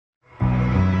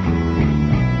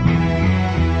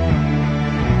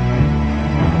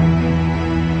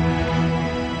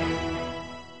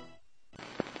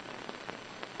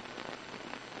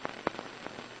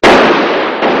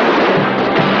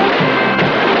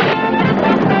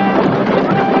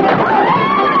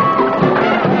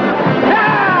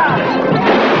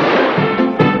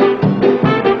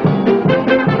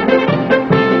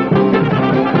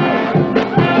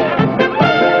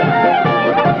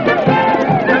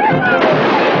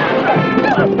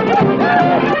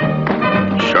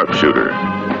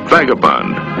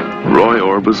Vagabond. Roy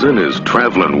Orbison is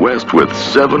traveling west with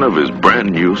 7 of his brand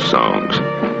new songs.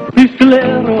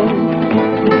 Pistolero,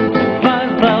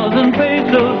 5,000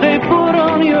 pesos they put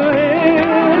on your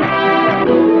head.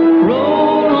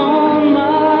 Roll on,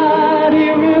 mighty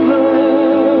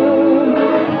river,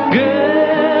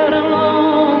 get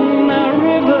along that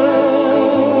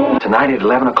river. Tonight at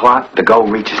 11 o'clock, the goal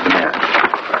reaches the Mint.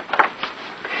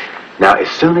 Now, as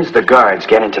soon as the guards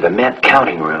get into the Mint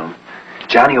counting room,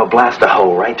 Johnny will blast a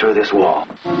hole right through this wall.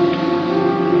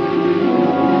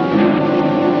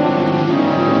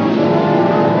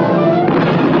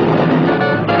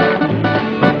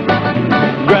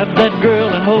 Grab that girl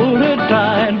and hold her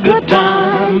tight. Good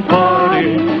time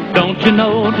party. Don't you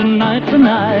know tonight's the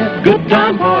night? Good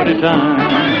time party time.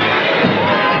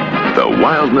 The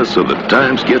wildness of the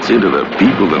times gets into the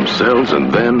people themselves,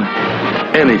 and then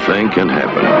anything can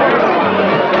happen.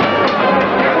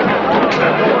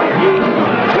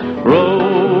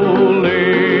 Rolling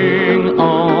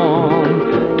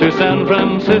on to San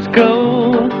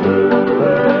Francisco.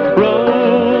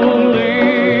 Rolling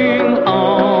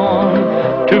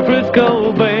on to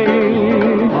Frisco Bay.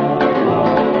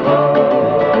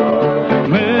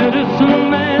 Medicine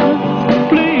man,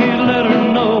 please let her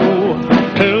know.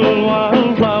 Tell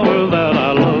Wildflower that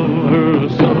I love her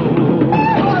so.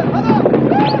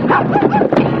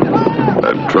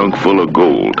 A trunk full of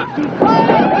gold,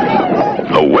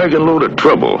 a wagon load of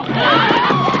trouble,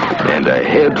 and a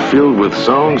head filled with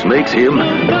songs makes him